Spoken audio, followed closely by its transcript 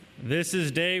This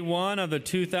is day one of the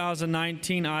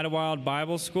 2019 Idlewild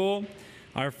Bible School.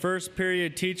 Our first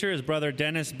period teacher is Brother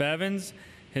Dennis Bevins.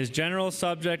 His general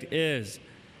subject is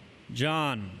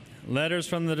John, letters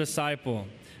from the disciple,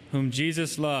 whom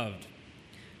Jesus loved.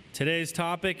 Today's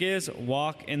topic is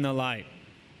walk in the light.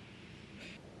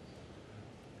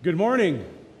 Good morning.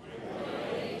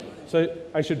 So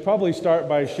I should probably start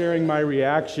by sharing my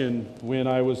reaction when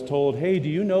I was told, hey, do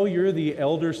you know you're the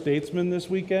elder statesman this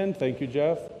weekend? Thank you,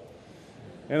 Jeff.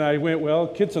 And I went, well,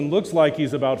 Kitson looks like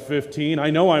he's about 15. I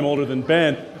know I'm older than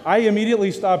Ben. I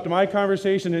immediately stopped my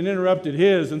conversation and interrupted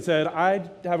his and said, I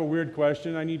have a weird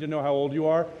question. I need to know how old you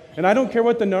are. And I don't care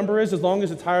what the number is as long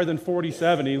as it's higher than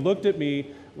 47. He looked at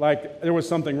me like there was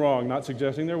something wrong, not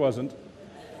suggesting there wasn't.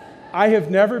 I have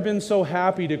never been so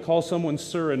happy to call someone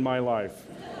sir in my life.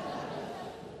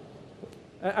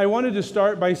 I wanted to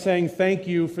start by saying thank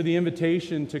you for the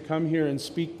invitation to come here and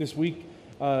speak this week.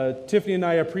 Tiffany and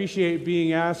I appreciate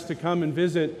being asked to come and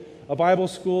visit a Bible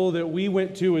school that we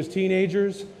went to as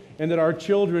teenagers and that our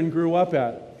children grew up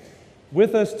at.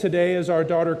 With us today is our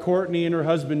daughter Courtney and her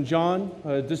husband John.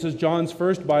 This is John's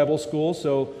first Bible school,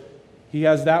 so he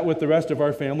has that with the rest of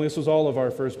our family. This was all of our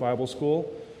first Bible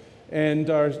school. And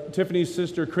Tiffany's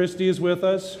sister Christy is with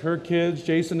us. Her kids,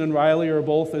 Jason and Riley, are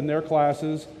both in their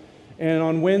classes. And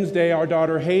on Wednesday, our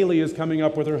daughter Haley is coming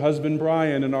up with her husband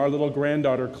Brian and our little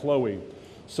granddaughter Chloe.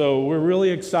 So we're really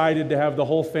excited to have the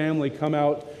whole family come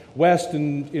out west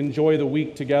and enjoy the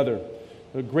week together.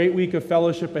 A great week of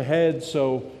fellowship ahead,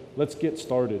 so let's get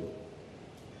started.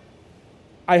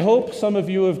 I hope some of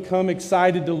you have come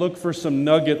excited to look for some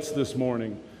nuggets this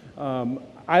morning.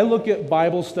 I look at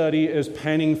Bible study as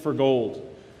panning for gold.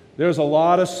 There's a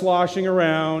lot of sloshing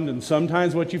around, and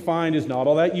sometimes what you find is not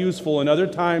all that useful, and other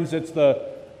times it's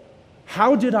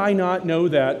how did I not know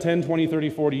that 10, 20, 30,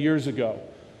 40 years ago?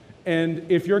 And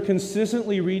if you're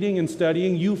consistently reading and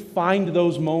studying, you find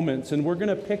those moments, and we're going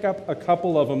to pick up a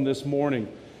couple of them this morning.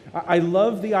 I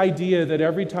love the idea that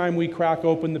every time we crack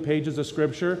open the pages of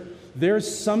Scripture, there's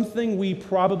something we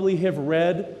probably have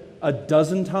read a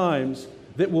dozen times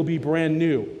that will be brand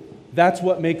new. That's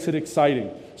what makes it exciting.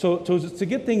 So to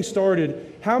get things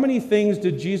started, how many things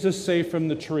did Jesus say from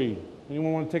the tree?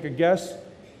 Anyone want to take a guess?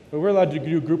 We're allowed to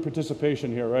do group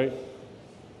participation here, right?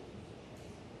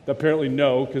 Apparently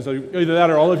no, because either that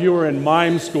or all of you are in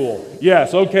mime school.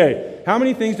 Yes, okay. How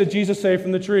many things did Jesus say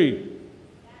from the tree?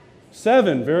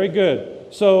 7, very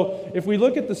good. So if we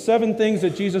look at the 7 things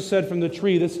that Jesus said from the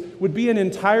tree, this would be an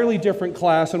entirely different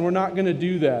class, and we're not going to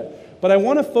do that. But I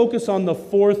want to focus on the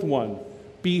 4th one.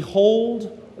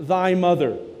 Behold thy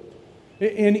mother.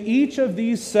 In each of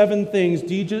these 7 things,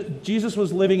 Jesus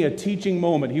was living a teaching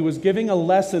moment. He was giving a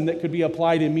lesson that could be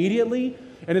applied immediately,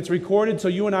 and it's recorded so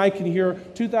you and I can hear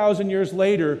 2,000 years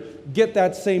later get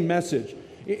that same message.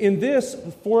 In this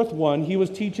 4th one, he was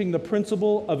teaching the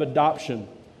principle of adoption,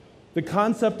 the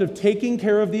concept of taking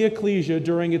care of the ecclesia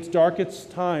during its darkest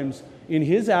times in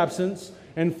his absence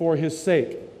and for his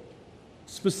sake.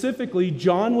 Specifically,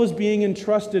 John was being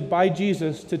entrusted by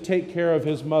Jesus to take care of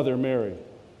his mother, Mary.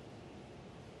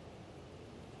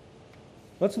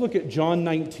 Let's look at John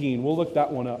 19. We'll look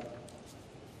that one up.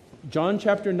 John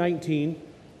chapter 19,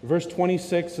 verse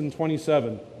 26 and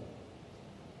 27.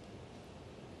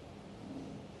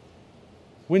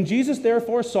 When Jesus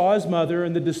therefore saw his mother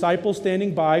and the disciple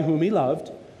standing by whom he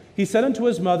loved, he said unto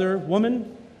his mother,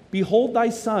 Woman, behold thy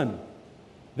son.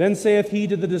 Then saith he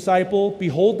to the disciple,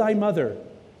 Behold thy mother.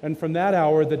 And from that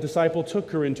hour the disciple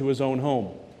took her into his own home.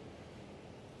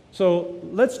 So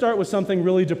let's start with something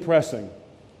really depressing.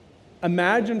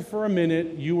 Imagine for a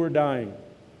minute you were dying.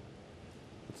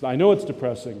 I know it's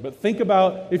depressing, but think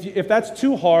about, if that's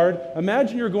too hard,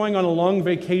 imagine you're going on a long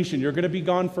vacation. You're going to be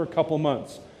gone for a couple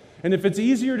months. And if it's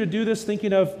easier to do this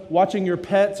thinking of watching your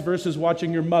pets versus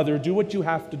watching your mother, do what you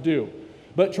have to do.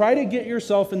 But try to get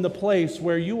yourself in the place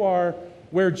where you are,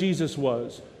 where Jesus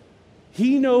was.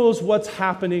 He knows what's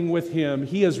happening with him.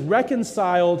 He has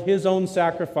reconciled his own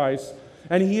sacrifice,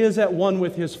 and he is at one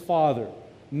with his Father,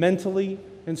 mentally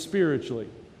and spiritually.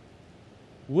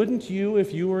 Wouldn't you,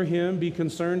 if you were him, be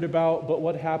concerned about, but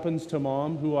what happens to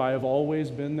Mom, who I have always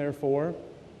been there for?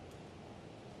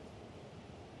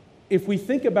 If we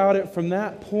think about it from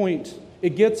that point,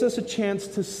 it gets us a chance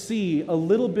to see a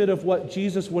little bit of what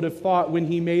Jesus would have thought when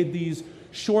he made these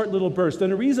short little bursts.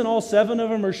 And the reason all 7 of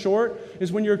them are short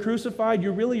is when you're crucified,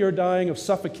 you really are dying of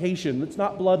suffocation. It's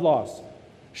not blood loss.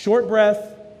 Short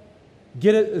breath,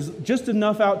 get it just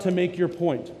enough out to make your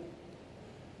point.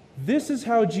 This is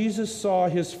how Jesus saw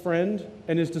his friend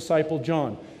and his disciple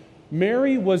John.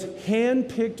 Mary was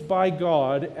handpicked by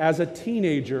God as a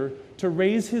teenager to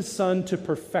raise his son to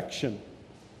perfection.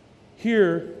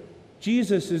 Here,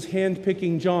 Jesus is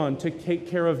handpicking John to take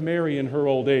care of Mary in her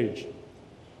old age.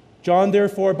 John,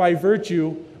 therefore, by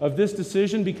virtue of this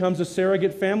decision, becomes a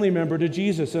surrogate family member to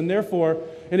Jesus, and therefore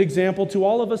an example to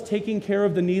all of us taking care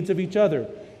of the needs of each other.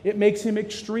 It makes him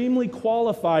extremely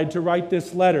qualified to write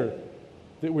this letter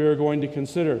that we are going to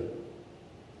consider.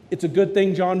 It's a good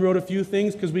thing John wrote a few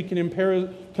things because we can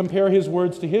compare his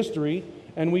words to history,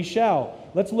 and we shall.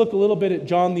 Let's look a little bit at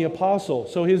John the Apostle.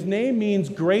 So his name means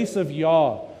grace of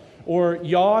Yah, or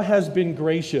Yah has been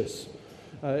gracious.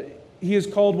 He is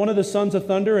called one of the sons of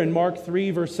thunder in Mark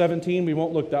 3, verse 17. We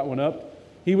won't look that one up.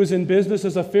 He was in business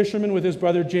as a fisherman with his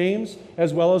brother James,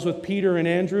 as well as with Peter and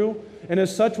Andrew, and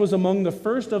as such was among the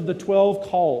first of the 12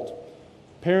 called.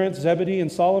 Parents Zebedee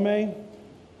and Salome.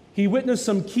 He witnessed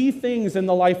some key things in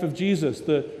the life of Jesus.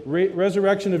 The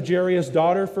resurrection of Jairus'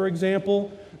 daughter, for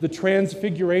example. The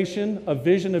transfiguration, a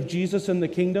vision of Jesus in the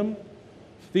kingdom.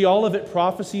 The Olivet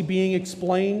prophecy being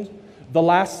explained. The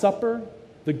Last Supper.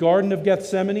 The Garden of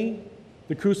Gethsemane.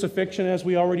 The crucifixion, as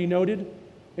we already noted.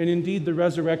 And indeed, the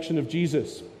resurrection of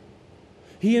Jesus.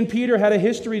 He and Peter had a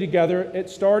history together. It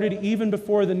started even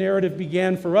before the narrative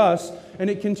began for us, and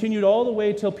it continued all the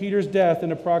way till Peter's death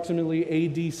in approximately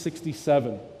AD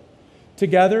 67.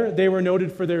 Together, they were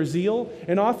noted for their zeal,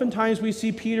 and oftentimes we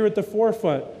see Peter at the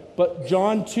forefront, but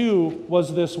John too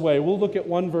was this way. We'll look at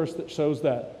one verse that shows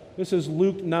that. This is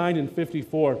Luke 9 and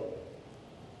 54.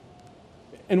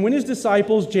 And when his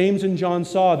disciples, James and John,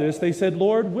 saw this, they said,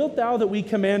 Lord, wilt thou that we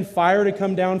command fire to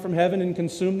come down from heaven and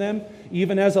consume them,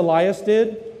 even as Elias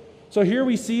did? So here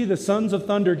we see the sons of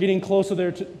thunder getting closer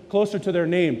to their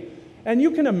name. And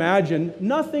you can imagine,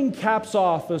 nothing caps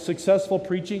off a successful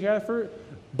preaching effort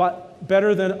but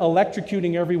better than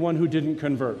electrocuting everyone who didn't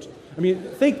convert. I mean,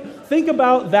 think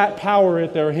about that power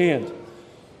at their hand.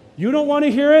 You don't want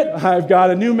to hear it? I've got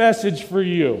a new message for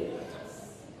you.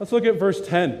 Let's look at verse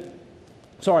 10.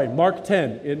 Mark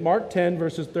 10. In Mark 10,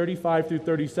 verses 35 through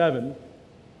 37,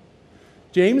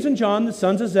 James and John, the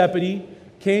sons of Zebedee,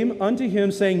 came unto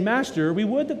him, saying, Master, we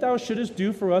would that thou shouldest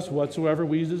do for us whatsoever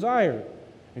we desire.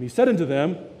 And he said unto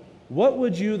them, What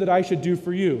would you that I should do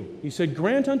for you? He said,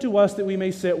 Grant unto us that we may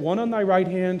sit one on thy right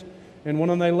hand and one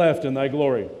on thy left in thy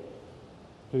glory.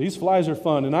 So these flies are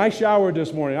fun. And I showered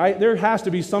this morning. There has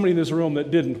to be somebody in this room that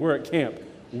didn't. We're at camp.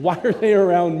 Why are they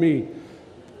around me?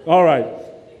 All right.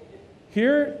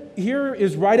 Here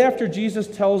is right after Jesus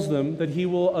tells them that he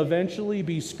will eventually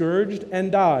be scourged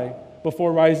and die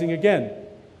before rising again.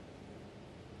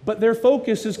 But their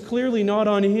focus is clearly not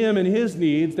on him and his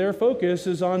needs. Their focus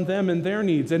is on them and their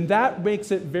needs. And that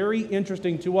makes it very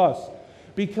interesting to us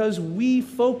because we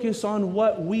focus on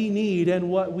what we need and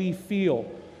what we feel.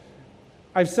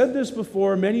 I've said this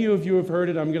before. Many of you have heard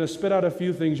it. I'm going to spit out a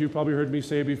few things you've probably heard me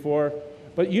say before.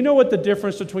 But you know what the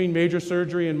difference between major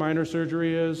surgery and minor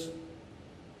surgery is?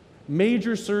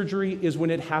 Major surgery is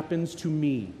when it happens to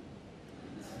me.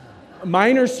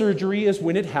 Minor surgery is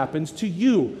when it happens to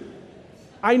you.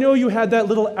 I know you had that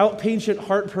little outpatient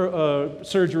heart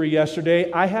surgery yesterday.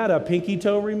 I had a pinky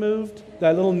toe removed.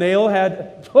 That little nail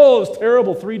it was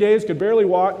terrible. 3 days, could barely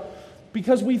walk.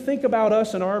 Because we think about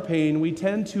us and our pain, we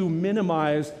tend to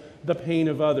minimize the pain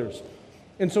of others.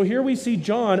 And so here we see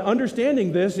John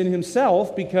understanding this in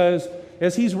himself because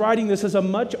as he's writing this as a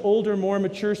much older, more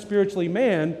mature spiritually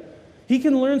man, he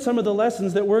can learn some of the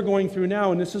lessons that we're going through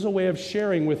now, and this is a way of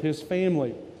sharing with his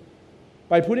family.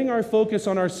 By putting our focus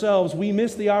on ourselves, we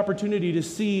miss the opportunity to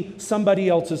see somebody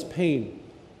else's pain.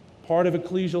 Part of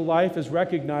ecclesial life is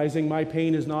recognizing my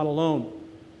pain is not alone.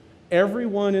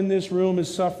 Everyone in this room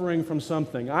is suffering from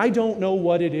something. I don't know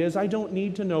what it is. I don't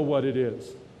need to know what it is.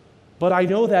 But I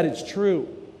know that it's true.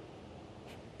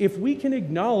 If we can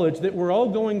acknowledge that we're all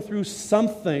going through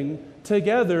something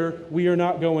together, we are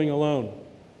not going alone.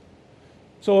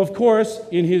 So, of course,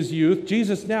 in his youth,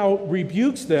 Jesus now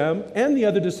rebukes them and the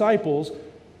other disciples,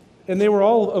 and they were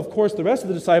all, of course, the rest of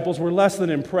the disciples were less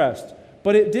than impressed.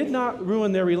 But it did not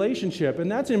ruin their relationship,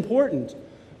 and that's important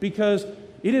because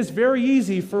it is very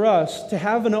easy for us to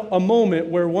have a moment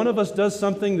where one of us does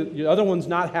something that the other one's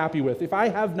not happy with. If I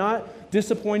have not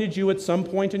disappointed you at some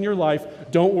point in your life,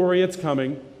 don't worry, it's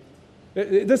coming.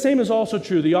 The same is also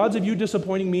true. The odds of you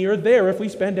disappointing me are there if we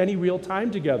spend any real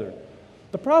time together.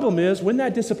 The problem is, when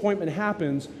that disappointment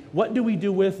happens, what do we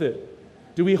do with it?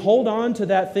 Do we hold on to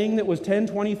that thing that was 10,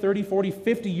 20, 30, 40,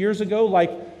 50 years ago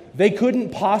like they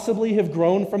couldn't possibly have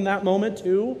grown from that moment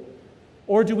too?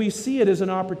 Or do we see it as an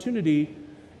opportunity,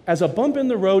 as a bump in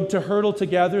the road to hurdle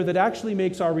together that actually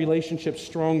makes our relationship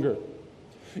stronger?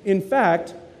 In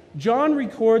fact, John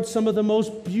records some of the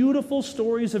most beautiful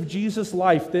stories of Jesus'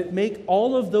 life that make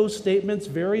all of those statements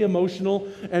very emotional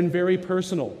and very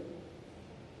personal.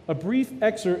 A brief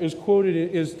excerpt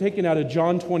is taken out of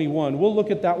John 21. We'll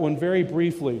look at that one very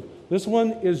briefly. This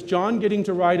one is John getting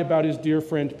to write about his dear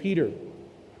friend Peter.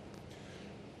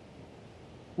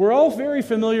 We're all very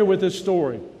familiar with this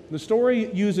story. The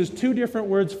story uses two different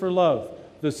words for love.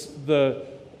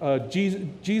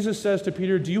 Jesus says to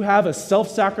Peter, "Do you have a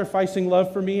self-sacrificing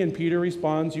love for me?" And Peter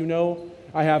responds, "You know,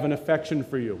 I have an affection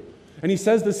for you." And he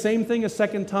says the same thing a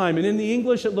second time. And in the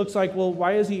English, it looks like, well,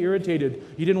 why is he irritated?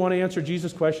 He didn't want to answer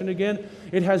Jesus' question again?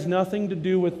 It has nothing to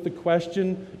do with the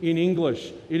question in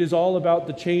English. It is all about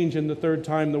the change in the third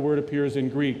time the word appears in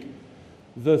Greek.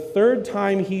 The third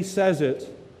time he says it,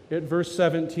 at verse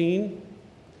 17,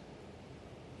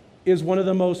 is one of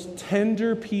the most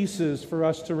tender pieces for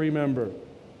us to remember.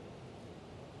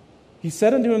 He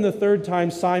said unto him the third time,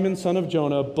 "Simon, son of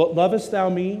Jonah, but lovest thou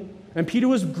me?" And Peter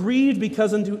was grieved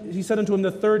because he said unto him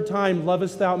the third time,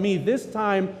 "Lovest thou me?" This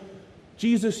time,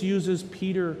 Jesus uses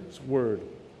Peter's word.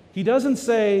 He doesn't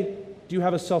say, "Do you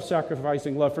have a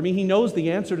self-sacrificing love for me?" He knows the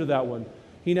answer to that one.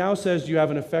 He now says, "Do you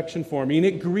have an affection for me?" And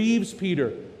it grieves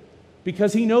Peter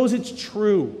because he knows it's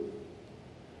true.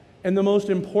 And the most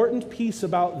important piece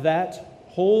about that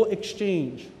whole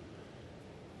exchange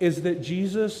is that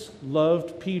Jesus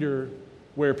loved Peter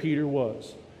where Peter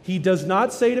was. He does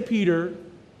not say to Peter,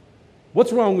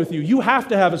 "What's wrong with you? You have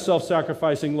to have a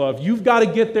self-sacrificing love. You've got to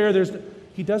get there."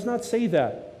 He does not say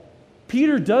that.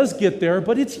 Peter does get there,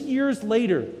 but it's years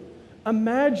later.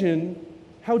 Imagine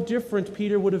how different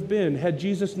Peter would have been had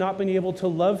Jesus not been able to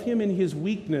love him in his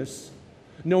weakness,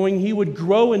 knowing he would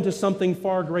grow into something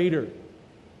far greater.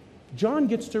 John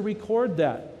gets to record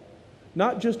that,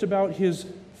 not just about his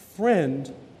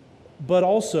friend, but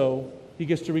also he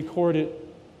gets to record it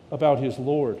about his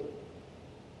Lord.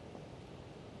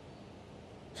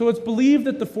 So it's believed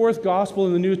that the fourth gospel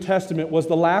in the New Testament was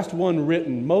the last one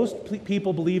written. Most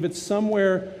people believe it's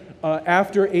somewhere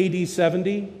after AD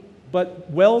 70,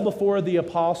 but well before the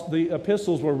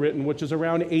epistles were written, which is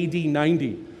around AD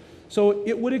 90. So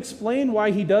it would explain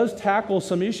why he does tackle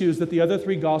some issues that the other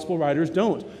three gospel writers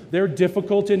don't. They're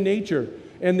difficult in nature,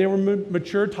 and they were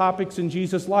mature topics in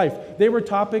Jesus' life. They were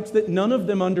topics that none of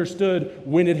them understood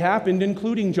when it happened,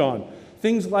 including John.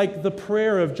 Things like the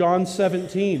prayer of John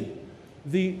 17,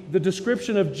 the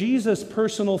description of Jesus'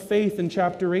 personal faith in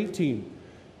chapter 18,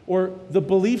 or the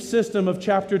belief system of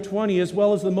chapter 20, as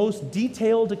well as the most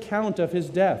detailed account of his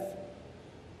death.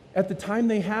 At the time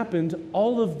they happened,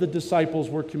 all of the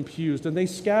disciples were confused and they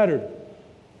scattered.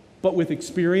 But with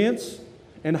experience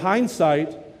and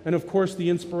hindsight, and of course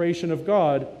the inspiration of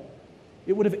God,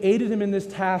 it would have aided him in this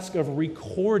task of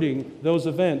recording those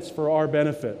events for our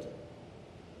benefit.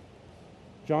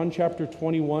 John chapter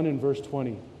 21 and verse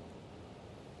 20.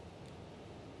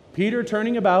 Peter,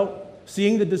 turning about,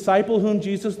 seeing the disciple whom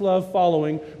Jesus loved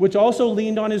following, which also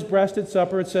leaned on his breast at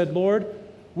supper, and said, "Lord,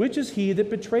 which is he that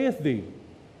betrayeth thee?"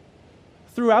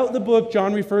 Throughout the book,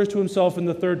 John refers to himself in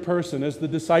the third person as the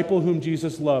disciple whom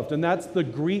Jesus loved. And that's the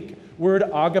Greek word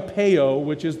agapeo,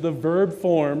 which is the verb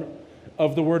form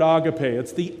of the word agape.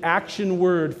 It's the action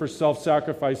word for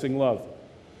self-sacrificing love.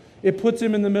 It puts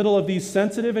him in the middle of these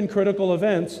sensitive and critical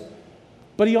events,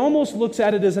 but he almost looks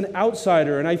at it as an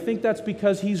outsider. And I think that's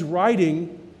because he's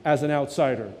writing as an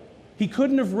outsider. He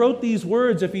couldn't have wrote these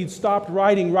words if he'd started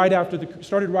writing right after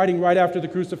the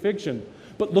crucifixion.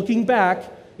 But looking back,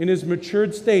 in his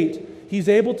matured state, he's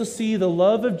able to see the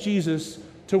love of Jesus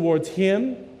towards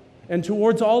him and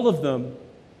towards all of them,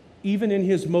 even in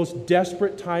his most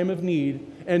desperate time of need,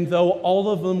 and though all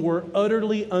of them were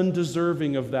utterly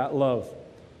undeserving of that love.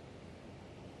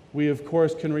 We, of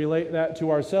course, can relate that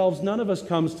to ourselves. None of us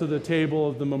comes to the table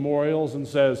of the memorials and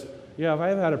says, "Yeah,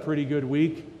 I've had a pretty good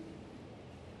week.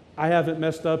 I haven't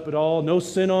messed up at all. No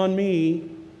sin on me."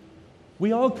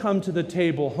 We all come to the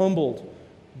table humbled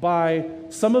by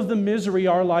some of the misery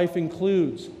our life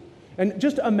includes. And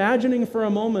just imagining for a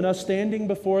moment us standing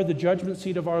before the judgment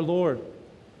seat of our Lord,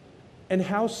 and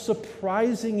how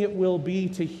surprising it will be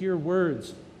to hear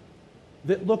words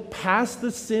that look past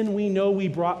the sin we know we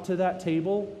brought to that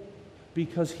table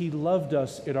because he loved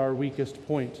us at our weakest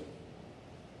point.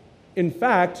 In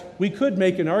fact, we could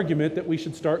make an argument that we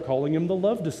should start calling him the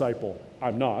love disciple.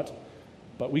 I'm not,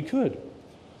 but we could.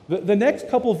 The next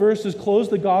couple verses close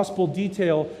the gospel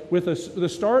detail with the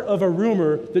start of a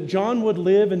rumor that John would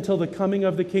live until the coming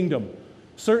of the kingdom.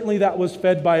 Certainly that was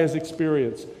fed by his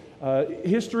experience.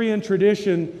 History and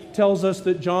tradition tells us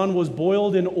that John was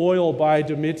boiled in oil by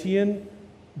Domitian,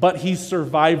 but he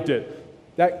survived it.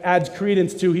 That adds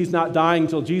credence to he's not dying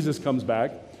till Jesus comes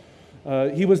back.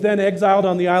 He was then exiled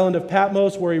on the island of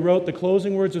Patmos, where he wrote the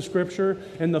closing words of Scripture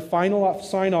and the final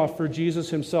sign-off for Jesus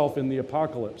himself in the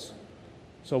Apocalypse.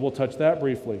 So we'll touch that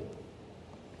briefly.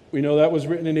 We know that was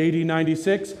written in AD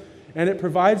 96, and it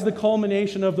provides the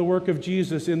culmination of the work of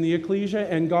Jesus in the ecclesia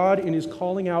and God in his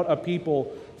calling out a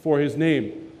people for his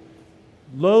name.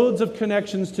 Loads of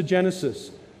connections to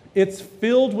Genesis. It's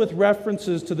filled with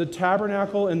references to the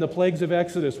tabernacle and the plagues of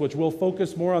Exodus, which we'll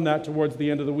focus more on that towards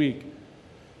the end of the week.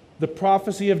 The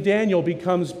prophecy of Daniel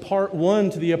becomes part one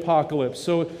to the apocalypse.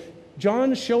 So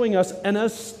John's showing us an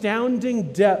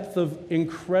astounding depth of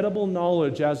incredible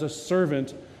knowledge as a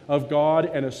servant of God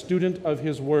and a student of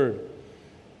his word.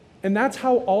 And that's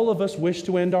how all of us wish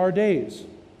to end our days.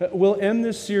 We'll end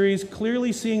this series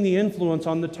clearly seeing the influence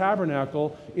on the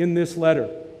tabernacle in this letter.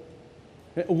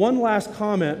 One last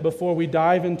comment before we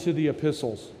dive into the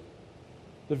epistles.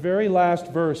 The very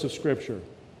last verse of Scripture.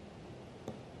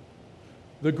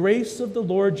 The grace of the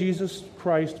Lord Jesus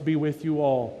Christ be with you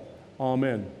all.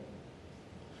 Amen.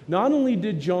 Not only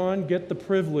did John get the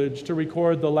privilege to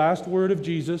record the last word of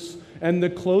Jesus and the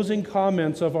closing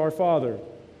comments of our Father,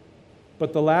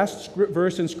 but the last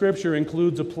verse in Scripture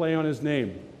includes a play on his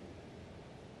name.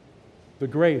 The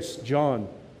grace, John,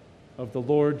 of the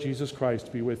Lord Jesus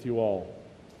Christ be with you all.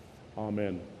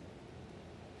 Amen.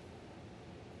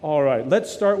 All right,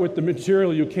 let's start with the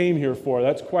material you came here for.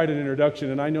 That's quite an introduction,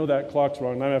 and I know that clock's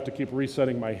wrong, and I have to keep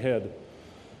resetting my head.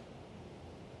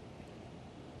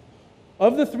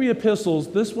 Of the three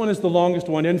epistles, this one is the longest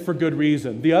one, and for good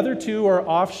reason. The other two are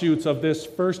offshoots of this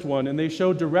first one, and they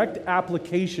show direct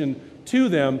application to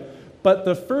them, but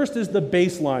the first is the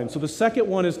baseline. So the second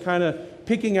one is kind of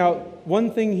picking out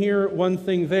one thing here, one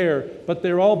thing there, but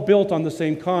they're all built on the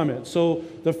same comment. So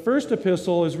the first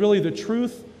epistle is really the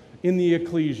truth in the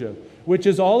ecclesia, which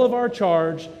is all of our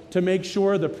charge to make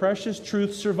sure the precious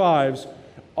truth survives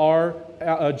our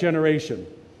generation.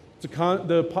 It's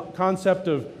the concept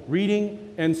of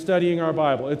reading and studying our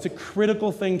Bible. It's a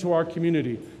critical thing to our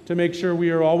community to make sure we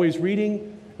are always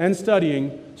reading and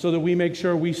studying so that we make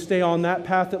sure we stay on that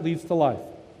path that leads to life.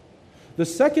 The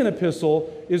second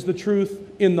epistle is the truth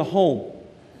in the home.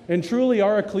 And truly,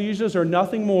 our ecclesias are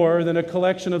nothing more than a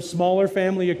collection of smaller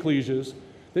family ecclesias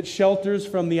that shelters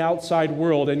from the outside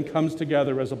world and comes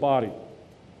together as a body.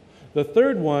 The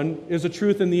third one is the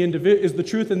truth in the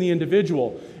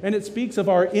individual, and it speaks of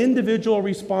our individual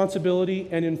responsibility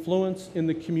and influence in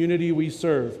the community we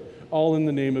serve, all in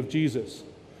the name of Jesus.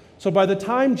 So by the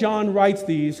time John writes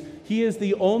these, he is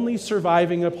the only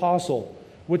surviving apostle,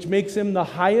 which makes him the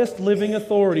highest living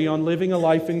authority on living a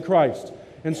life in Christ.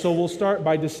 And so we'll start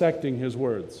by dissecting his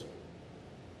words.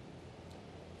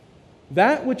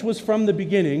 That which was from the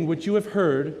beginning, which you have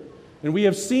heard, and we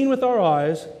have seen with our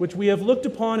eyes, which we have looked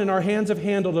upon and our hands have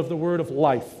handled of the word of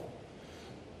life.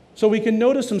 So we can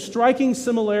notice some striking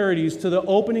similarities to the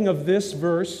opening of this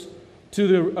verse to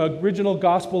the original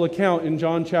gospel account in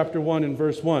John chapter 1 and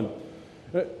verse 1.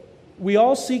 We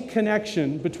all see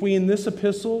connection between this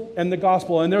epistle and the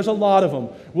gospel, and there's a lot of them.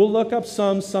 We'll look up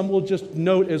some we'll just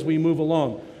note as we move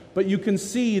along. But you can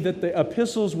see that the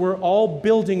epistles were all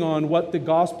building on what the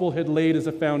gospel had laid as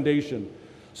a foundation.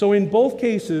 So in both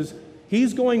cases,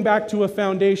 he's going back to a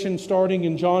foundation starting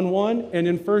in John 1 and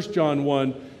in 1 John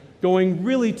 1, going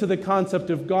really to the concept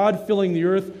of God filling the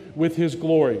earth with his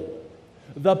glory.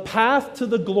 The path to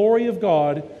the glory of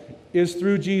God is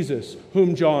through Jesus,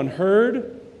 whom John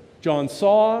heard, John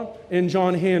saw, and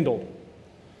John handled.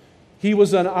 He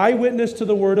was an eyewitness to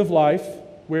the word of life,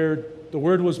 where the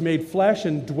Word was made flesh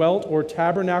and dwelt or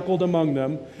tabernacled among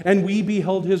them, and we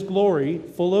beheld his glory,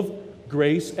 full of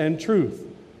grace and truth.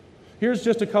 Here's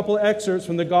just a couple of excerpts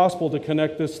from the Gospel to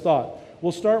connect this thought.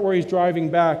 We'll start where he's driving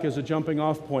back as a jumping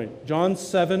off point. John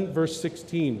 7, verse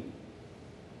 16,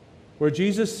 where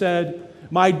Jesus said,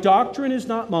 "My doctrine is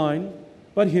not mine,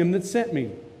 but him that sent me."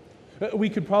 We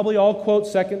could probably all quote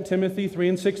 2 Timothy 3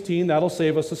 and 16. That'll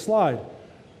save us a slide.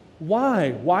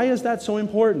 Why? Why is that so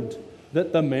important?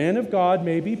 That the man of God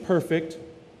may be perfect,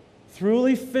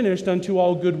 thoroughly finished unto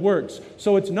all good works.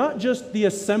 So it's not just the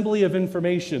assembly of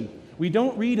information. We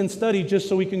don't read and study just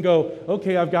so we can go,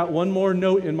 okay, I've got one more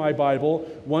note in my Bible,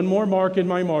 one more mark in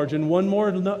my margin, one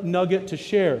more nugget to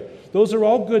share. Those are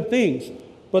all good things.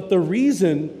 But the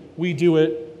reason we do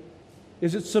it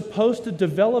is it's supposed to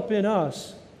develop in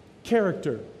us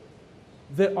character,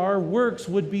 that our works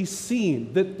would be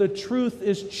seen, that the truth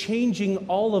is changing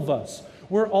all of us.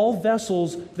 We're all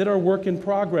vessels that are work in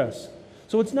progress.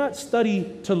 So it's not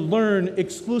study to learn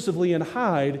exclusively and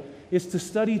hide. It's to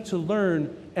study to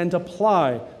learn and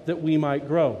apply that we might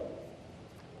grow.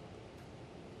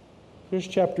 Here's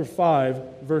chapter 5,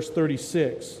 verse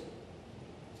 36.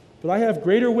 "But I have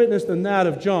greater witness than that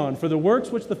of John, for the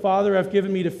works which the Father hath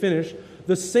given me to finish,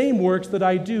 the same works that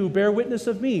I do bear witness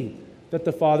of me, that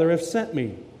the Father hath sent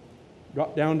me.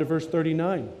 Drop down to verse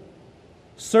 39.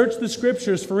 Search the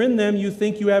Scriptures, for in them you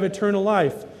think you have eternal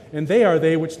life, and they are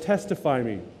they which testify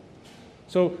me.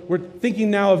 So we're thinking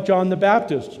now of John the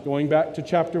Baptist, going back to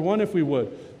chapter 1 if we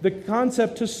would. The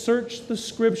concept to search the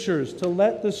Scriptures, to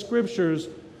let the Scriptures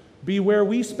be where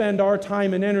we spend our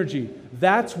time and energy.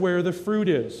 That's where the fruit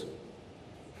is.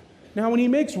 Now, when he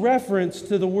makes reference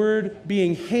to the word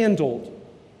being handled,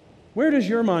 where does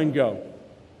your mind go?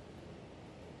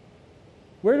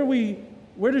 Where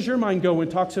does your mind go when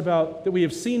it talks about that we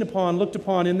have seen upon, looked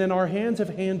upon, and then our hands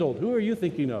have handled? Who are you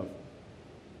thinking of?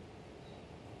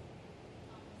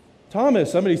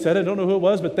 Thomas. Somebody said it. I don't know who it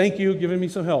was, but thank you, giving me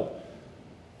some help.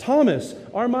 Thomas.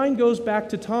 Our mind goes back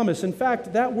to Thomas. In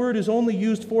fact, that word is only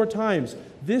used 4 times.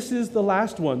 This is the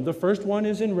last one. The first one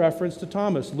is in reference to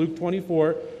Thomas, Luke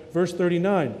 24, verse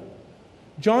 39.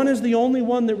 John is the only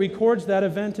one that records that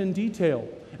event in detail,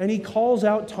 and he calls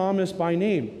out Thomas by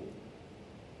name.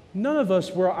 None of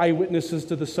us were eyewitnesses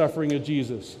to the suffering of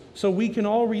Jesus, so we can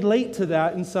all relate to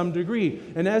that in some degree.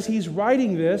 And as he's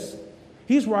writing this,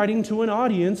 he's writing to an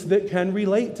audience that can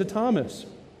relate to Thomas.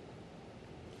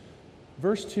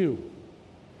 Verse 2,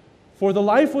 for the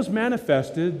life was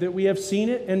manifested, that we have seen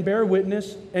it and bear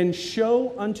witness, and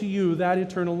show unto you that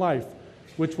eternal life,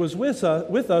 which was with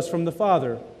us from the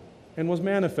Father, and was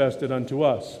manifested unto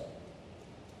us.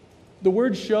 The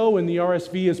word show in the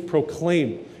RSV is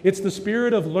proclaim. It's the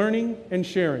spirit of learning and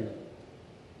sharing.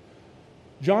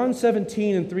 John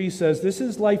 17:3 says, this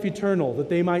is life eternal, that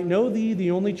they might know thee,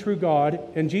 the only true God,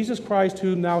 and Jesus Christ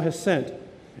whom thou hast sent.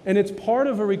 And it's part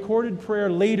of a recorded prayer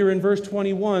later in verse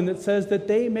 21 that says that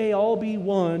they may all be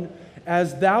one,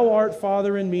 as thou art,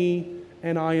 Father, in me,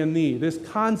 and I in thee. This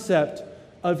concept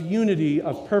of unity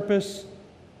of purpose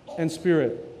and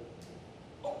spirit.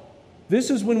 This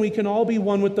is when we can all be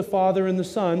one with the Father and the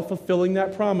Son, fulfilling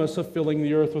that promise of filling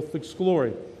the earth with His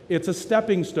glory. It's a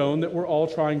stepping stone that we're all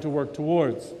trying to work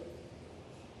towards.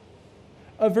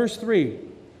 Verse 3,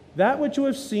 that which you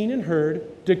have seen and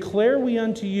heard, declare we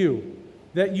unto you,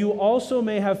 that you also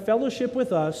may have fellowship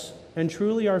with us, and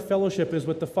truly our fellowship is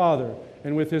with the Father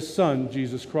and with His Son,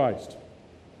 Jesus Christ.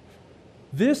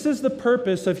 This is the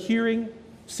purpose of hearing,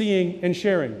 seeing, and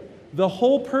sharing. The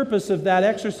whole purpose of that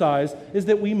exercise is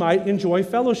that we might enjoy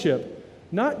fellowship,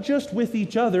 not just with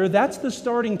each other. That's the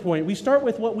starting point. We start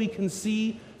with what we can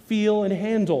see, feel, and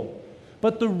handle.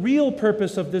 But the real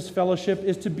purpose of this fellowship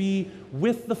is to be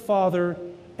with the Father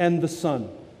and the Son.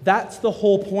 That's the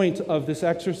whole point of this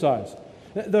exercise.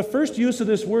 The first use of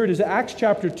this word is Acts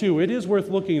chapter 2. It is worth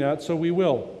looking at, so we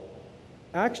will.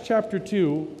 Acts chapter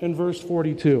 2 and verse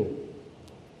 42.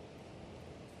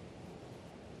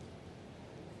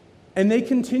 And they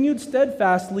continued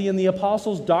steadfastly in the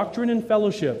apostles' doctrine and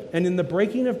fellowship, and in the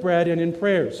breaking of bread and in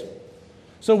prayers.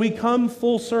 So we come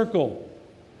full circle.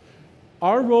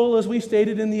 Our role, as we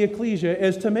stated in the ecclesia,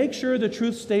 is to make sure the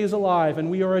truth stays alive, and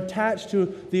we are attached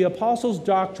to the apostles'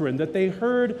 doctrine that they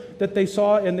heard, that they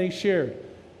saw, and they shared.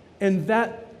 And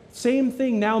that same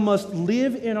thing now must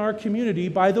live in our community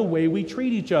by the way we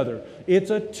treat each other.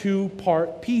 It's a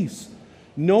 2-part piece.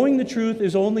 Knowing the truth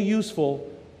is only useful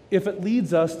if it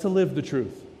leads us to live the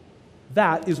truth.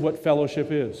 That is what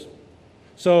fellowship is.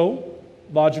 So,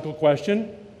 logical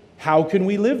question, how can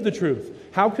we live the truth?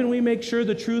 How can we make sure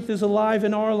the truth is alive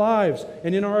in our lives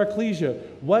and in our ecclesia?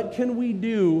 What can we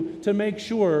do to make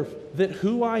sure that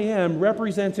who I am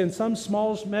represents in some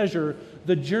small measure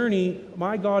the journey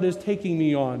my God is taking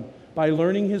me on by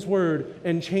learning His Word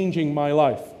and changing my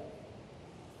life?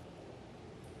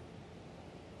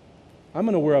 I'm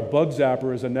going to wear a bug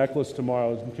zapper as a necklace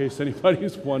tomorrow, in case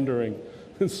anybody's wondering.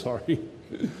 Sorry.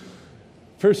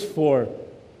 Verse 4,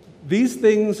 these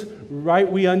things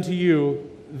write we unto you,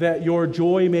 that your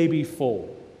joy may be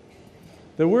full.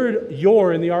 The word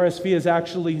your in the RSV is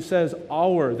actually says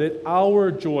our, that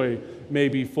our joy may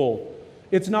be full.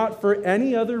 It's not for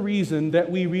any other reason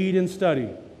that we read and study,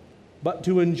 but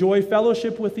to enjoy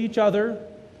fellowship with each other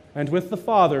and with the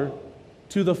Father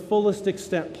to the fullest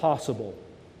extent possible.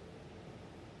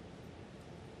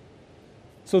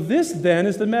 So this then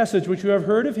is the message which you have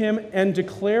heard of Him and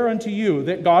declare unto you,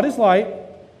 that God is light,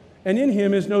 and in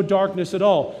Him is no darkness at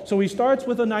all. So he starts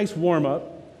with a nice warm-up,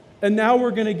 and now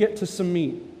we're going to get to some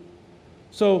meat.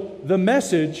 So the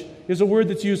message is a word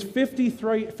that's used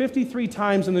 53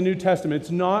 times in the New Testament.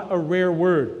 It's not a rare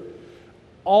word.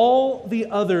 All the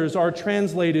others are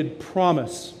translated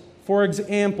promise. For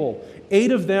example,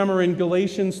 8 of them are in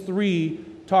Galatians 3,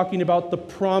 talking about the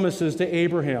promises to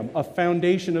Abraham, a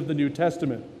foundation of the New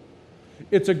Testament.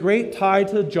 It's a great tie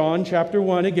to John chapter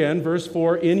 1 again, verse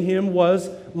 4, in Him was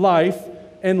life,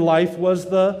 and life was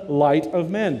the light of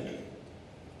men.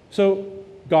 So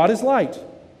God is light.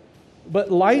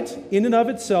 But light in and of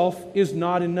itself is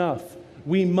not enough.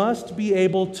 We must be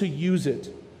able to use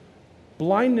it.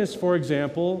 Blindness, for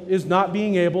example, is not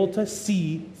being able to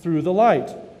see through the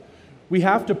light. We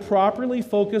have to properly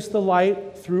focus the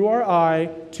light through our eye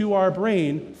to our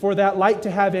brain for that light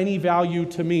to have any value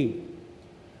to me.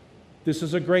 This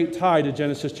is a great tie to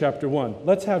Genesis chapter 1.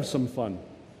 Let's have some fun.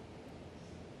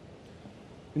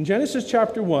 In Genesis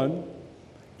chapter 1,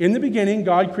 in the beginning,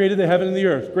 God created the heaven and the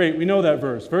earth. Great, we know that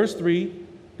verse. Verse 3,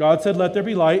 God said, "Let there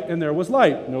be light," and there was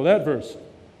light. Know that verse.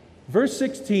 Verse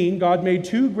 16, God made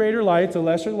two greater lights, a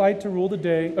lesser light to rule the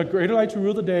day, a greater light to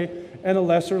rule the day, and a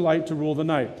lesser light to rule the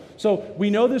night. So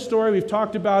we know this story, we've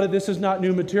talked about it, this is not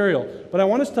new material. But I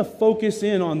want us to focus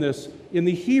in on this. In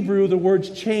the Hebrew, the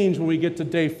words change when we get to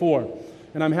day 4.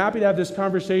 And I'm happy to have this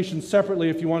conversation separately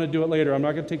if you want to do it later. I'm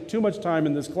not going to take too much time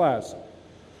in this class.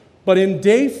 But in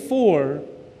day 4,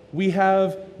 we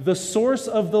have the source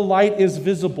of the light is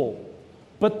visible.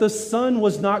 But the sun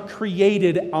was not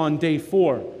created on day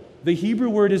 4. The Hebrew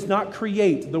word is not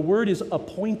create. The word is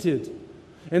appointed.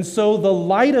 And so the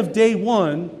light of day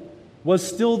 1 was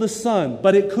still the sun,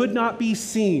 but it could not be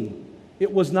seen.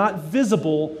 It was not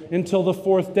visible until the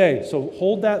 4th day. So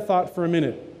hold that thought for a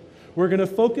minute. We're going to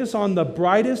focus on the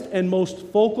brightest and most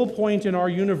focal point in our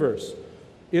universe.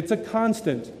 It's a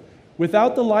constant.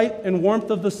 Without the light and warmth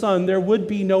of the sun, there would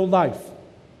be no life.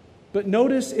 But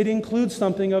notice it includes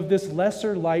something of this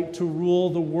lesser light to rule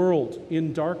the world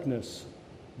in darkness,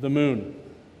 the moon.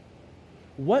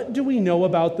 What do we know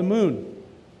about the moon?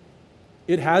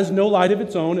 It has no light of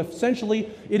its own. Essentially,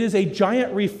 it is a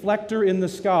giant reflector in the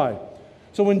sky.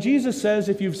 So when Jesus says,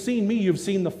 "If you've seen me, you've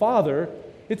seen the Father,"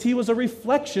 he was a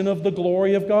reflection of the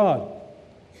glory of God.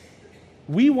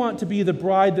 We want to be the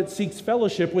bride that seeks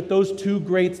fellowship with those two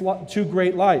great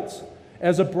lights.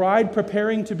 As a bride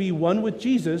preparing to be one with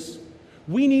Jesus,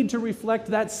 we need to reflect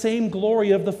that same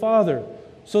glory of the Father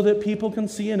so that people can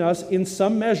see in us, in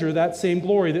some measure, that same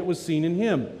glory that was seen in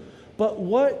Him. But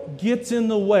what gets in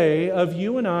the way of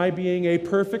you and I being a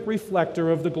perfect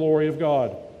reflector of the glory of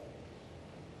God?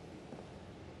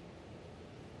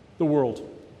 The world.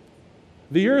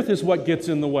 The earth is what gets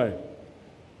in the way.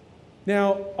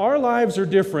 Now, our lives are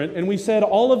different, and we said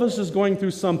all of us is going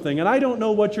through something, and I don't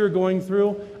know what you're going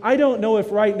through. I don't know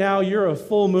if right now you're a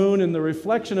full moon and the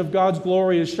reflection of God's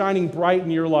glory is shining bright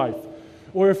in your life,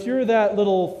 or if you're that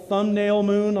little thumbnail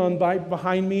moon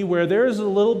behind me where there's a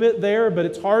little bit there, but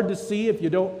it's hard to see if you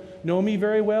don't know me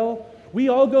very well. We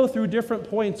all go through different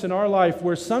points in our life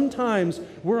where sometimes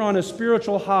we're on a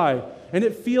spiritual high, and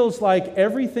it feels like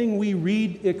everything we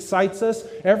read excites us.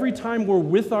 Every time we're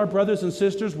with our brothers and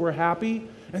sisters, we're happy.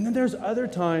 And then there's other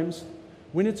times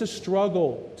when it's a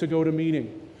struggle to go to meeting,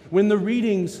 when the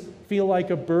readings feel like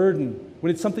a burden,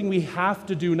 when it's something we have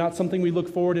to do, not something we look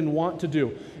forward and want to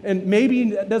do. And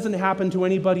maybe that doesn't happen to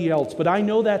anybody else, but I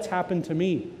know that's happened to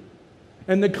me.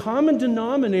 And the common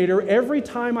denominator, every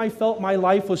time I felt my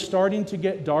life was starting to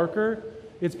get darker,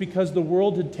 it's because the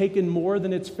world had taken more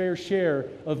than its fair share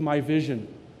of my vision.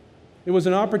 It was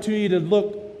an opportunity to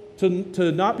look,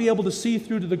 to not be able to see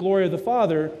through to the glory of the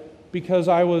Father because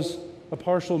I was a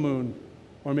partial moon,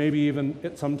 or maybe even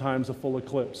sometimes a full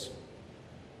eclipse.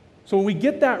 So when we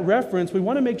get that reference, we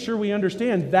want to make sure we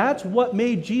understand that's what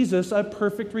made Jesus a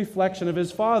perfect reflection of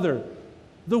His Father.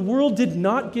 The world did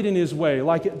not get in His way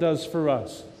like it does for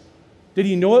us. Did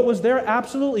He know it was there?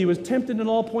 Absolutely. He was tempted in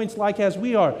all points like as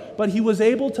we are. But He was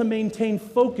able to maintain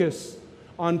focus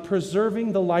on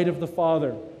preserving the light of the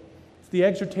Father. It's the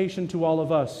exhortation to all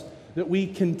of us that we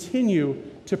continue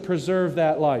to preserve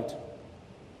that light.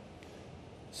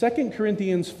 2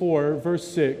 Corinthians 4, verse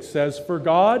 6 says, "For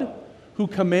God, who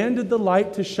commanded the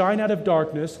light to shine out of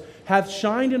darkness, hath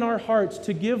shined in our hearts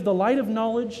to give the light of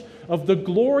knowledge of the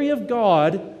glory of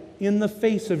God in the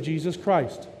face of Jesus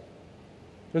Christ."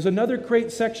 There's another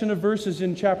great section of verses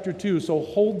in chapter 2, so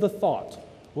hold the thought.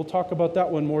 We'll talk about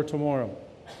that one more tomorrow.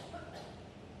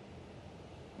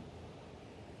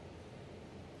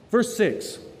 Verse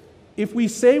 6, "If we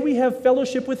say we have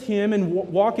fellowship with Him and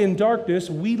walk in darkness,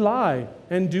 we lie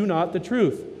and do not the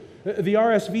truth." The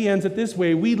RSV ends it this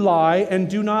way, "We lie and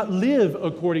do not live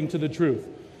according to the truth."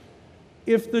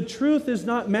 If the truth is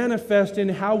not manifest in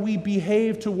how we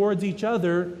behave towards each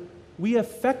other, we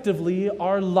effectively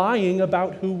are lying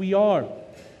about who we are.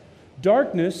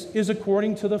 Darkness is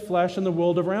according to the flesh and the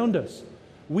world around us.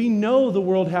 We know the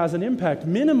world has an impact.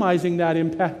 Minimizing that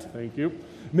impact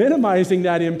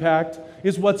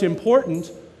is what's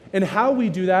important, And how we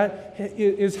do that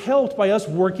is helped by us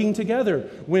working together.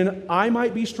 When I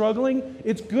might be struggling,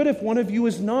 it's good if one of you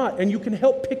is not, and you can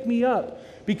help pick me up,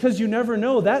 because you never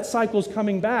know, that cycle's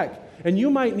coming back, and you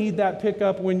might need that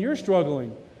pickup when you're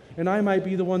struggling, and I might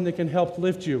be the one that can help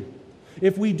lift you.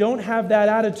 If we don't have that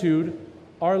attitude,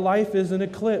 our life is an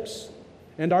eclipse,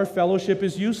 and our fellowship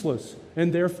is useless,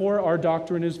 and therefore our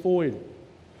doctrine is void.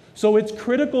 So it's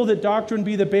critical that doctrine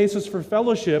be the basis for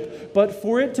fellowship, but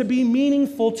for it to be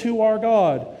meaningful to our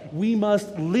God, we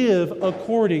must live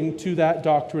according to that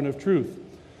doctrine of truth.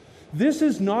 This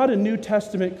is not a New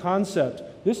Testament concept.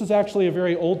 This is actually a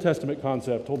very Old Testament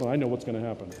concept. Hold on, I know what's going to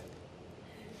happen.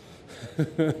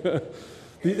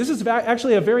 This is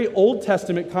actually a very Old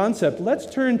Testament concept. Let's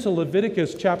turn to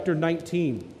Leviticus chapter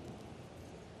 19.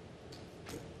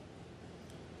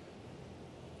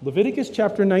 Leviticus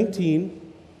chapter 19.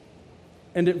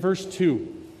 And at verse 2,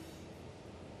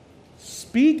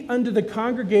 "Speak unto the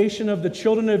congregation of the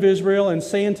children of Israel, and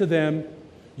say unto them,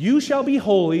 You shall be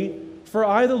holy, for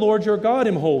I, the Lord your God,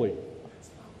 am holy."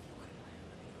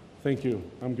 Thank you.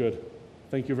 I'm good.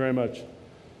 Thank you very much.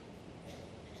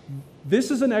 This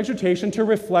is an exhortation to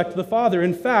reflect the Father.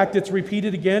 In fact, it's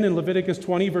repeated again in Leviticus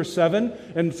 20, verse 7,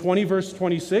 and 20, verse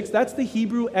 26. That's the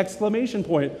Hebrew exclamation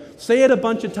point. Say it a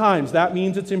bunch of times. That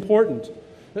means it's important.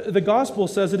 The gospel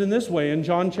says it in this way in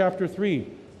John chapter 3.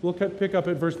 We'll pick up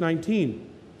at verse 19.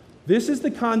 "This is the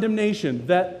condemnation,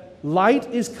 that light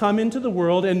is come into the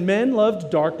world, and men loved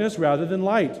darkness rather than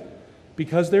light,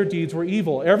 because their deeds were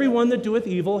evil. Everyone that doeth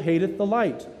evil hateth the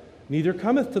light, neither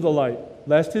cometh to the light,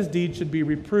 lest his deeds should be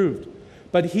reproved.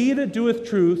 But he that doeth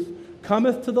truth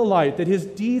cometh to the light, that his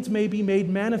deeds may be made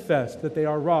manifest, that they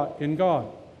are wrought in God."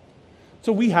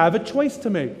 So we have a choice to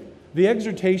make. The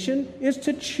exhortation is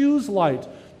to choose light,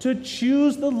 to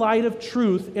choose the light of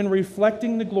truth in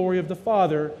reflecting the glory of the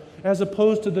Father as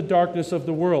opposed to the darkness of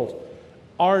the world.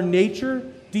 Our nature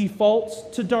defaults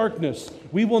to darkness.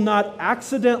 We will not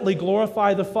accidentally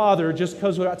glorify the Father just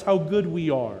because that's how good we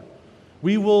are.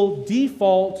 We will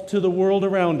default to the world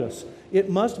around us. It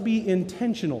must be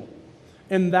intentional.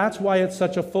 And that's why it's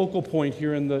such a focal point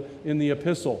here in the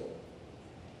epistle.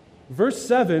 Verse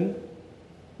 7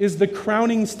 is the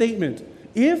crowning statement.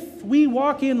 If we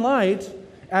walk in light,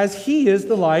 as He is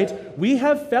the light, we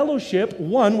have fellowship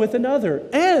one with another,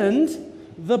 and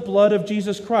the blood of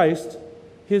Jesus Christ,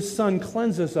 His Son,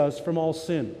 cleanses us from all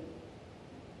sin.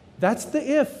 That's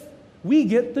the if. We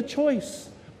get the choice.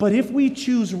 But if we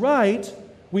choose right,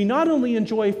 we not only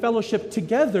enjoy fellowship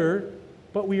together,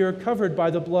 but we are covered by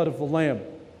the blood of the Lamb.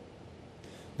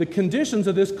 The conditions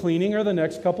of this cleaning are the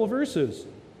next couple verses.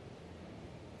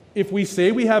 If we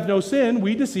say we have no sin,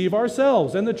 we deceive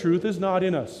ourselves, and the truth is not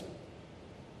in us.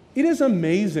 It is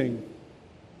amazing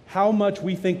how much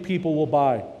we think people will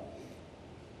buy.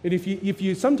 And if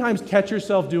you sometimes catch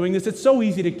yourself doing this, it's so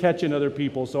easy to catch in other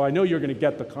people, so I know you're going to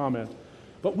get the comment.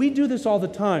 But we do this all the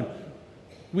time.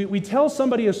 We tell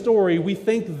somebody a story we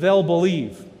think they'll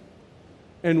believe.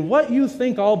 And what you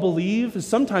think I'll believe is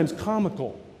sometimes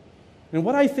comical. And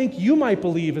what I think you might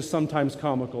believe is sometimes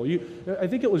comical. I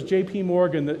think it was J.P.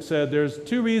 Morgan that said there's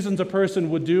two reasons a person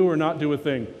would do or not do a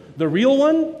thing. The real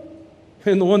one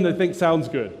and the one that thinks sounds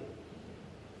good.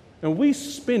 And we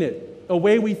spin it a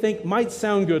way we think might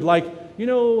sound good. Like,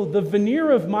 the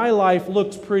veneer of my life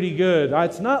looks pretty good.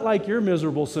 It's not like your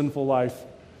miserable, sinful life.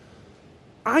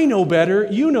 I know better,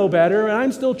 you know better, and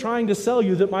I'm still trying to sell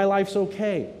you that my life's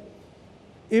okay.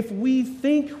 If we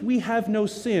think we have no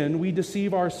sin, we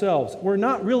deceive ourselves. We're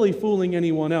not really fooling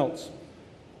anyone else,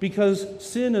 because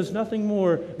sin is nothing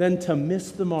more than to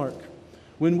miss the mark.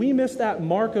 When we miss that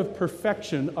mark of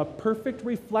perfection, a perfect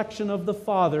reflection of the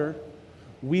Father,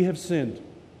 we have sinned.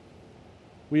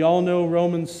 We all know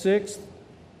Romans 6.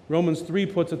 Romans 3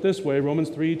 puts it this way, Romans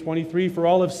 3:23, "For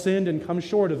all have sinned and come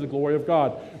short of the glory of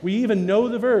God." We even know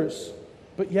the verse,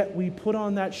 but yet we put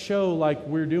on that show like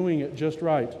we're doing it just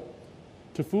right.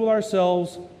 To fool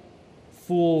ourselves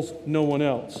fools no one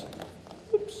else.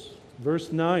 Oops.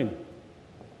 Verse 9.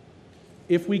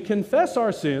 If we confess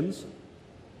our sins,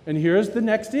 and here's the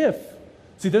next if.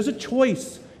 See, there's a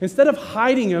choice. Instead of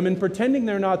hiding them and pretending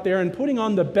they're not there and putting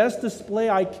on the best display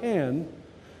I can,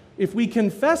 if we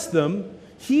confess them,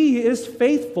 He is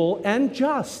faithful and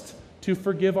just to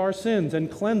forgive our sins and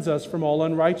cleanse us from all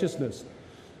unrighteousness.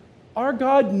 Our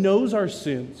God knows our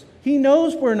sins. He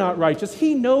knows we're not righteous.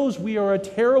 He knows we are a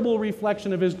terrible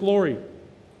reflection of His glory.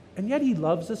 And yet He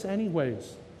loves us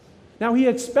anyways. Now, He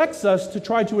expects us to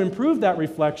try to improve that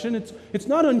reflection. It's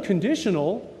not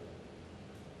unconditional,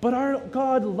 but our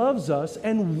God loves us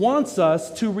and wants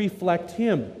us to reflect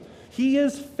Him. He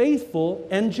is faithful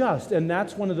and just, and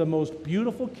that's one of the most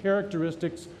beautiful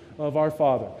characteristics of our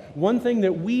Father. One thing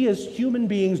that we as human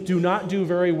beings do not do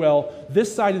very well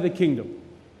this side of the kingdom.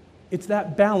 It's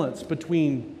that balance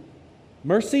between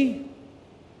mercy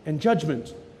and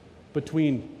judgment,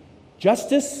 between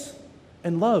justice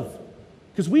and love.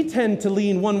 Because we tend to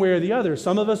lean one way or the other.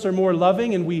 Some of us are more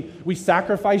loving and we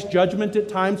sacrifice judgment at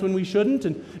times when we shouldn't,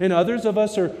 and others of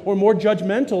us are more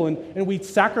judgmental and we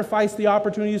sacrifice the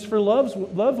opportunities for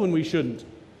love when we shouldn't.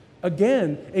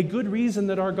 Again, a good reason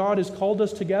that our God has called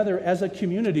us together as a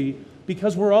community,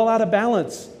 because we're all out of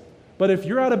balance. But if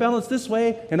you're out of balance this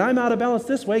way and I'm out of balance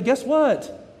this way, guess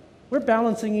what? We're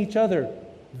balancing each other.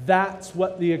 That's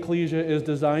what the ecclesia is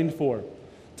designed for.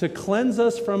 To cleanse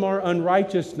us from our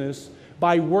unrighteousness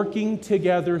by working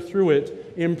together through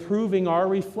it, improving our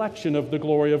reflection of the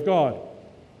glory of God.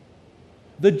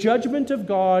 The judgment of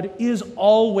God is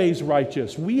always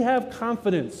righteous. We have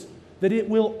confidence that it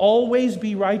will always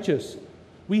be righteous.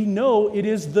 We know it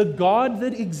is the God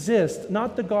that exists,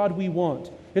 not the God we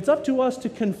want. It's up to us to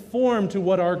conform to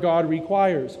what our God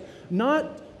requires,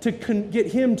 not to get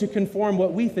Him to conform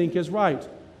what we think is right.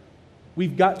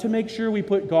 We've got to make sure we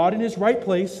put God in His right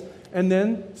place and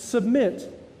then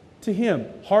submit to Him.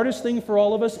 Hardest thing for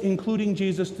all of us, including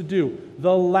Jesus, to do.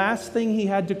 The last thing He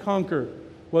had to conquer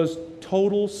was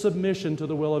total submission to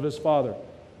the will of His Father.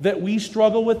 That we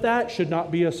struggle with that should not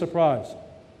be a surprise.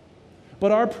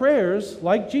 But our prayers,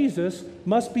 like Jesus,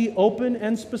 must be open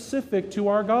and specific to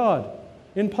our God.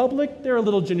 In public, they're a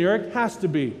little generic, has to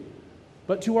be.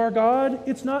 But to our God,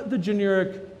 it's not the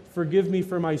generic, forgive me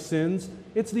for my sins.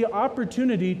 It's the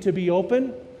opportunity to be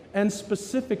open and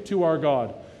specific to our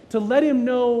God. To let Him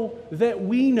know that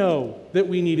we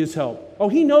need His help. Oh,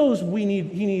 He knows we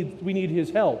need His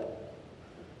help.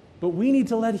 But we need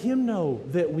to let Him know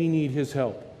that we need His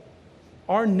help.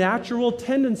 Our natural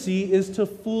tendency is to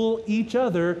fool each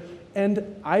other,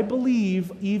 and I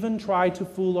believe even try to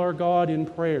fool our God in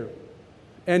prayer.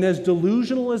 And as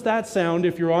delusional as that sounds,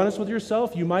 if you're honest with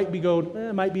yourself, you might be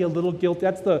going, might be a little guilt.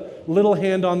 That's the little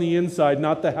hand on the inside,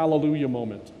 not the hallelujah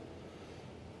moment.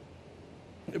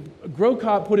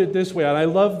 Grocott put it this way, and I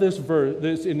love this verse,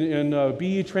 this in Be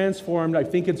Ye Transformed, I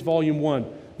think it's volume 1,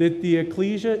 that the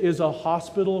ecclesia is a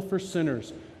hospital for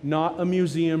sinners, not a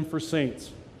museum for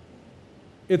saints.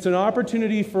 It's an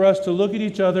opportunity for us to look at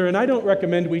each other, and I don't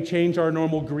recommend we change our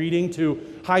normal greeting to,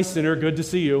 "Hi, sinner, good to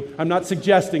see you." I'm not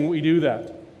suggesting we do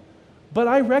that. But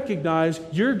I recognize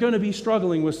you're going to be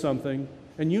struggling with something,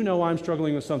 and you know I'm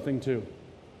struggling with something too.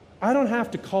 I don't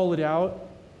have to call it out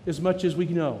as much as we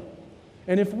know.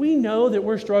 And if we know that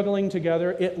we're struggling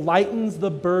together, it lightens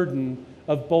the burden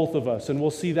of both of us, and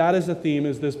we'll see that as a theme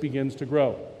as this begins to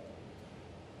grow.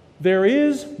 There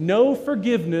is no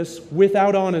forgiveness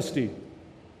without honesty.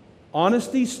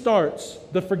 Honesty starts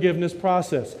the forgiveness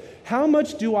process. How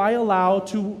much do I allow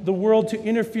to the world to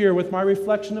interfere with my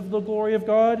reflection of the glory of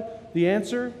God? The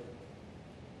answer?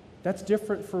 That's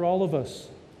different for all of us.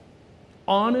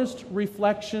 Honest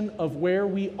reflection of where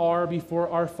we are before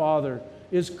our Father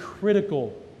is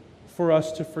critical for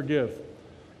us to forgive.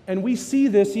 And we see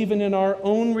this even in our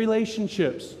own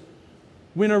relationships.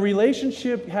 When a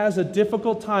relationship has a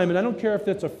difficult time, and I don't care if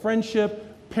that's a friendship,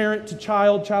 parent to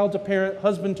child, child to parent,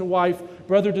 husband to wife,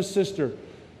 brother to sister.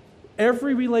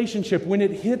 Every relationship, when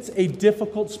it hits a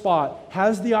difficult spot,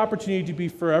 has the opportunity to be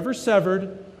forever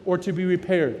severed or to be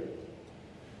repaired.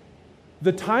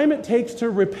 The time it takes to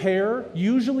repair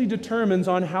usually determines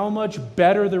on how much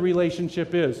better the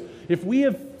relationship is. If we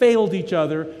have failed each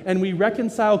other and we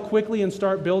reconcile quickly and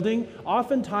start building,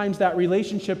 oftentimes that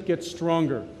relationship gets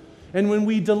stronger. And when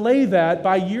we delay that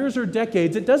by years or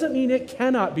decades, it doesn't mean it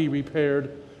cannot be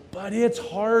repaired, but it's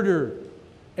harder.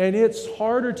 And it's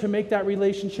harder to make that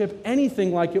relationship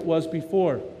anything like it was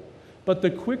before. But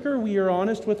the quicker we are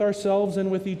honest with ourselves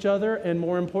and with each other, and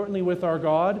more importantly with our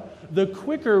God, the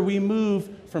quicker we move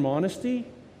from honesty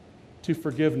to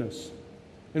forgiveness.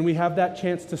 And we have that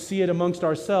chance to see it amongst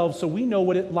ourselves so we know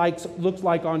what it looks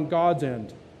like on God's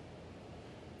end.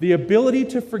 The ability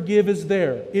to forgive is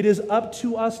there. It is up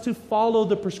to us to follow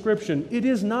the prescription. It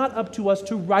is not up to us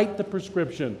to write the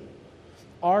prescription.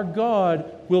 Our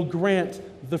God will grant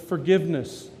the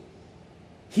forgiveness.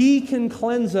 He can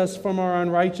cleanse us from our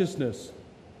unrighteousness.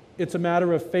 It's a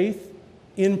matter of faith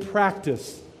in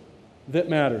practice that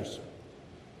matters.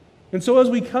 And so as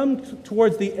we come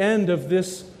towards the end of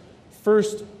this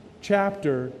first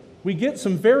chapter, we get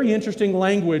some very interesting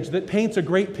language that paints a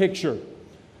great picture.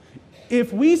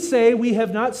 If we say we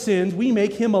have not sinned, we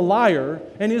make Him a liar,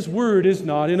 and His word is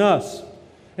not in us.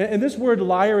 And this word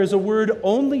liar is a word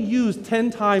only used 10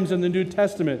 times in the New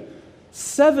Testament.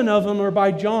 7 of them are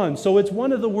by John, so it's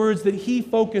one of the words that he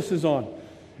focuses on.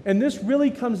 And this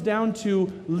really comes down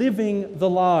to living the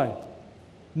lie,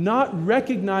 not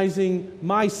recognizing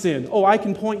my sin. Oh, I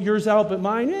can point yours out, but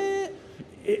mine,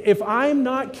 If I'm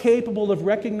not capable of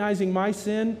recognizing my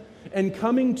sin and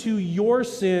coming to your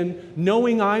sin,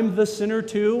 knowing I'm the sinner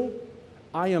too,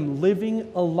 I am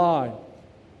living a lie.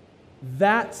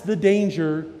 That's the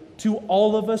danger to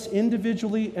all of us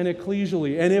individually and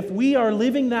ecclesially. And if we are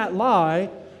living that lie,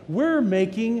 we're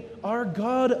making our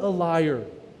God a liar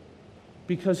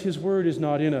because His Word is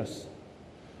not in us.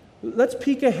 Let's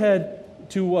peek ahead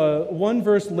to one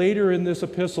verse later in this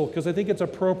epistle because I think it's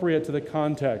appropriate to the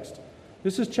context.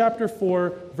 This is chapter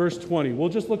 4, verse 20. We'll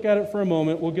just look at it for a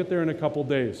moment. We'll get there in a couple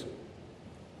days.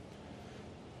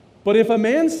 But if a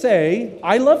man say,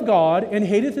 I love God, and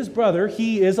hateth his brother,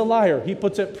 he is a liar. He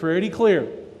puts it pretty clear.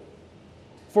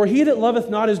 For he that loveth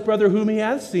not his brother whom he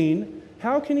hath seen,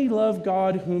 how can he love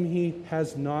God whom he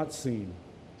has not seen?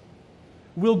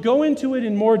 We'll go into it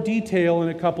in more detail in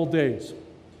a couple days.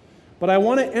 But I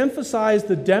want to emphasize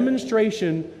the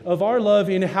demonstration of our love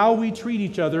in how we treat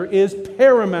each other is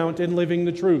paramount in living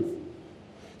the truth.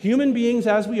 Human beings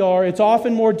as we are, it's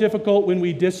often more difficult when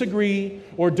we disagree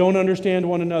or don't understand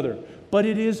one another. But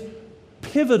it is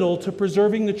pivotal to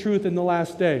preserving the truth in the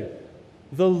last day.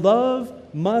 The love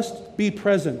must be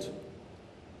present.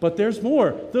 But there's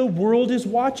more. The world is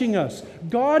watching us.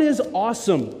 God is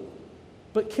awesome.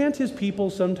 But can't His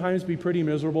people sometimes be pretty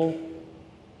miserable?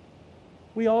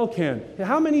 We all can.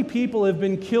 How many people have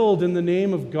been killed in the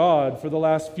name of God for the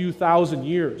last few thousand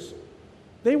years?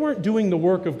 They weren't doing the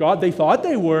work of God. They thought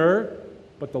they were,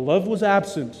 but the love was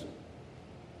absent.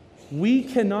 We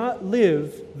cannot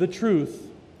live the truth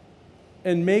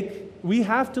we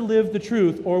have to live the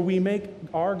truth or we make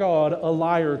our God a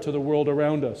liar to the world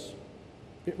around us.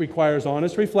 It requires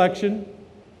honest reflection,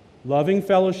 loving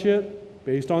fellowship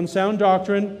based on sound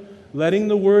doctrine, letting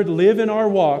the Word live in our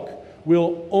walk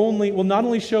will not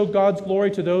only show God's glory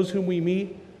to those whom we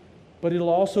meet, but it'll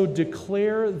also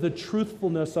declare the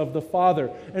truthfulness of the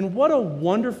Father. And what a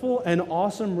wonderful and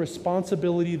awesome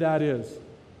responsibility that is.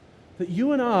 That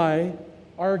you and I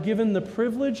are given the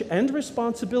privilege and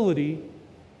responsibility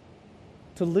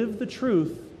to live the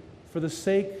truth for the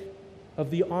sake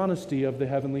of the honesty of the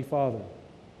Heavenly Father.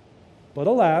 But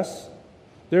alas,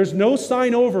 there's no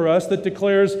sign over us that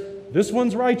declares, this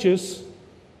one's righteous,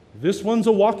 this one's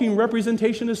a walking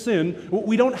representation of sin.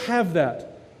 We don't have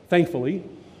that, thankfully.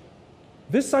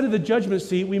 This side of the judgment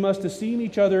seat, we must esteem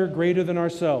each other greater than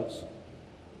ourselves.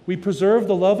 We preserve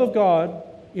the love of God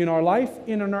in our life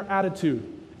and in our attitude.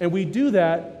 And we do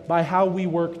that by how we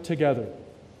work together.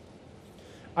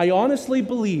 I honestly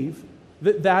believe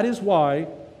that that is why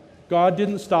God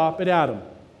didn't stop at Adam.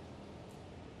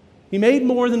 He made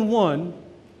more than one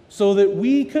so that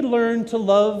we could learn to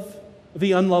love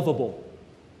the unlovable.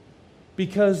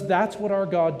 Because that's what our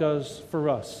God does for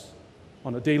us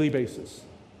on a daily basis.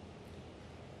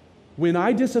 When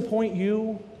I disappoint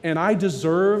you and I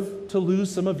deserve to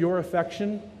lose some of your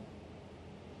affection,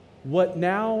 what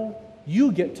now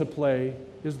you get to play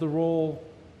is the role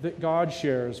that God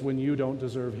shares when you don't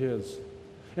deserve His.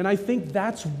 And I think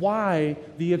that's why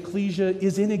the ecclesia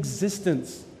is in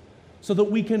existence, so that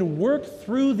we can work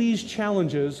through these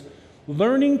challenges,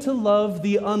 learning to love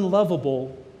the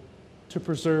unlovable to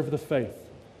preserve the faith.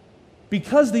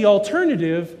 Because the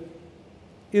alternative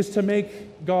is to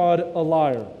make God a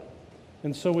liar.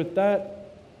 And so with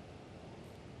that,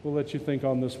 we'll let you think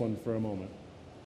on this one for a moment.